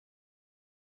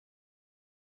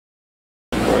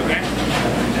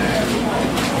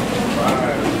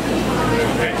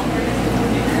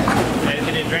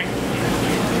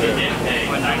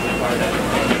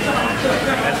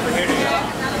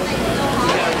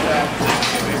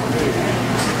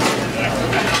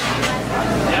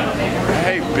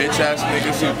ass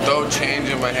niggas who throw change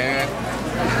in my hand.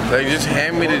 Like, just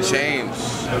hand me the change.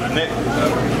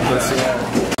 Let's see that.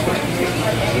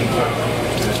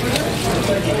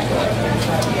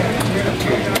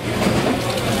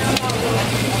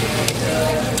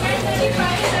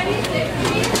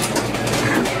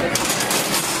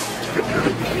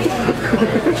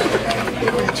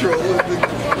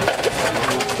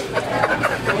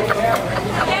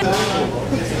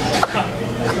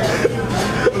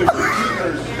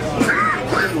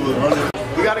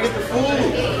 We gotta get the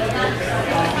food.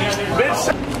 Bitch.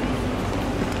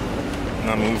 I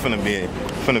mean, we finna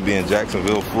be in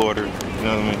Jacksonville, Florida. You know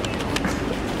what I mean?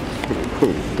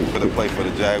 For the play for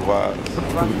the Jaguars.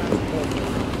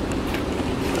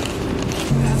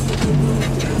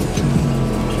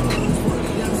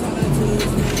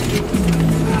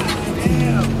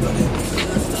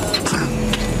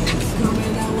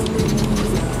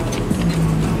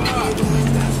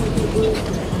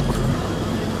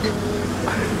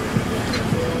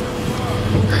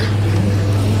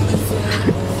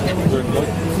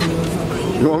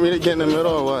 You want me to get in the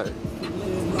middle or what?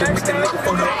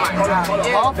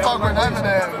 I'll fuck with them and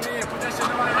then.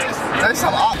 There's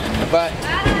some But?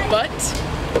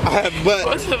 I have butt.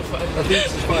 What's the fuck?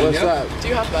 What's up? Do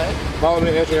you have butt? Follow me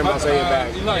on Instagram, I'll say it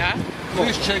back. Yeah?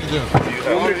 Please check them.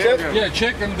 Yeah,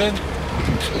 check and then.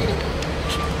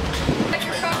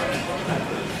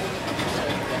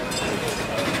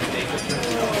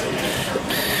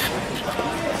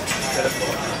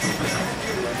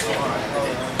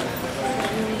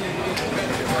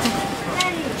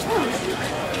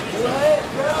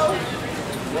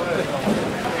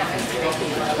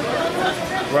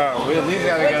 Bro, we at least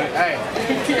gotta go. Hey.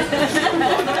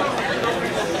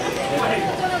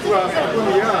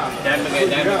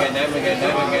 Damn again.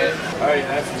 Oh, yeah,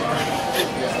 that's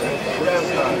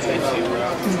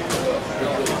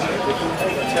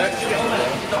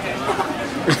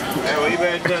hey, well, you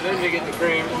better tell them to get the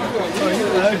cream.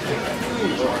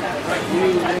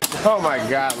 Oh my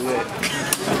God, lit.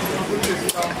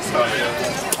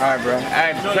 Alright, bro.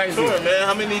 Alright, Tracy. Man,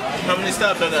 how many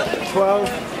stops are that? 12.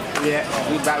 Yeah,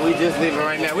 we just leaving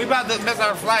right now. We about to miss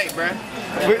our flight, bro.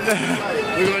 We're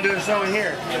gonna do a show in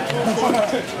here.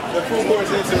 The food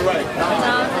court's into the right.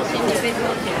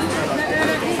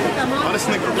 Oh, this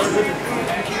nigga.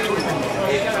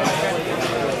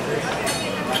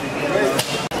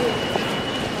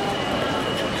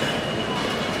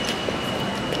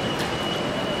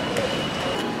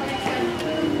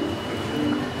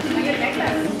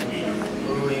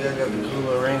 Ooh, you guys got the cool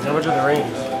little rings. How much are the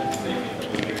rings?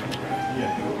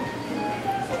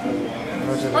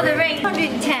 Oh, the ring,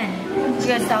 $110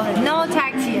 US. No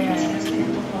tax here.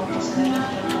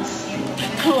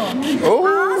 Cool.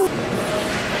 Oh.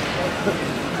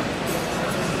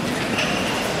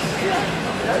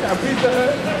 I got Pizza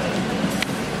Hut.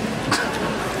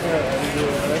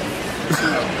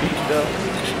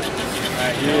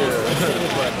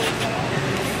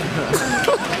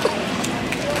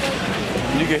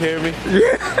 You can hear me?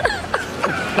 Yeah.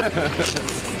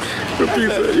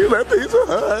 You let Pizza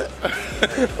Hut.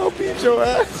 I'll beat your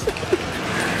ass. I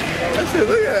said,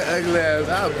 look at that ugly ass.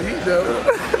 I'll beat them.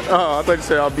 Oh, I thought you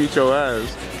said I'll beat your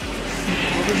ass.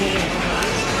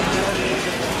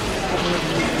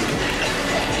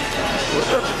 What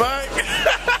the fuck?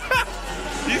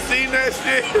 You seen that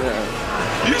shit?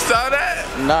 Yeah. You saw that?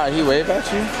 Nah, he waved at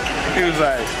you? He was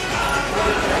like,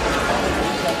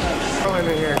 I'm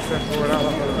in here except for what I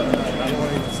don't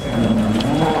even stand.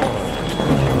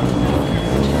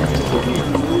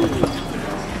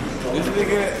 this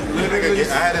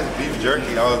nigga, I had this beef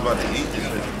jerky. I was about to eat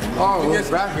this. Oh, what's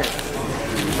bracket?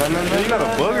 You got a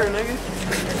booger, nigga?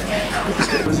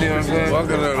 See what I'm saying?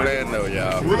 welcome to Orlando,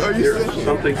 y'all. What are you saying?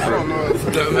 Something from. I'm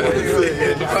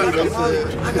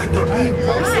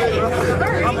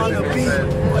on the beat.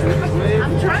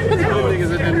 I'm trying to do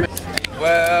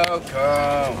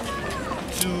Welcome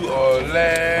to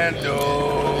Orlando.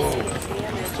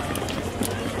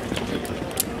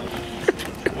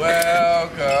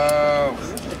 Welcome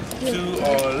to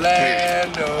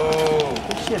Orlando.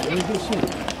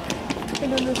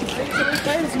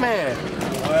 Thanks, man.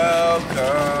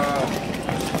 Welcome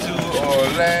to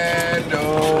Orlando.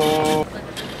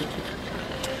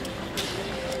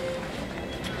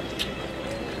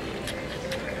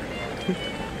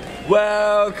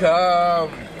 Welcome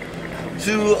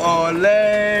to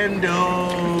Orlando.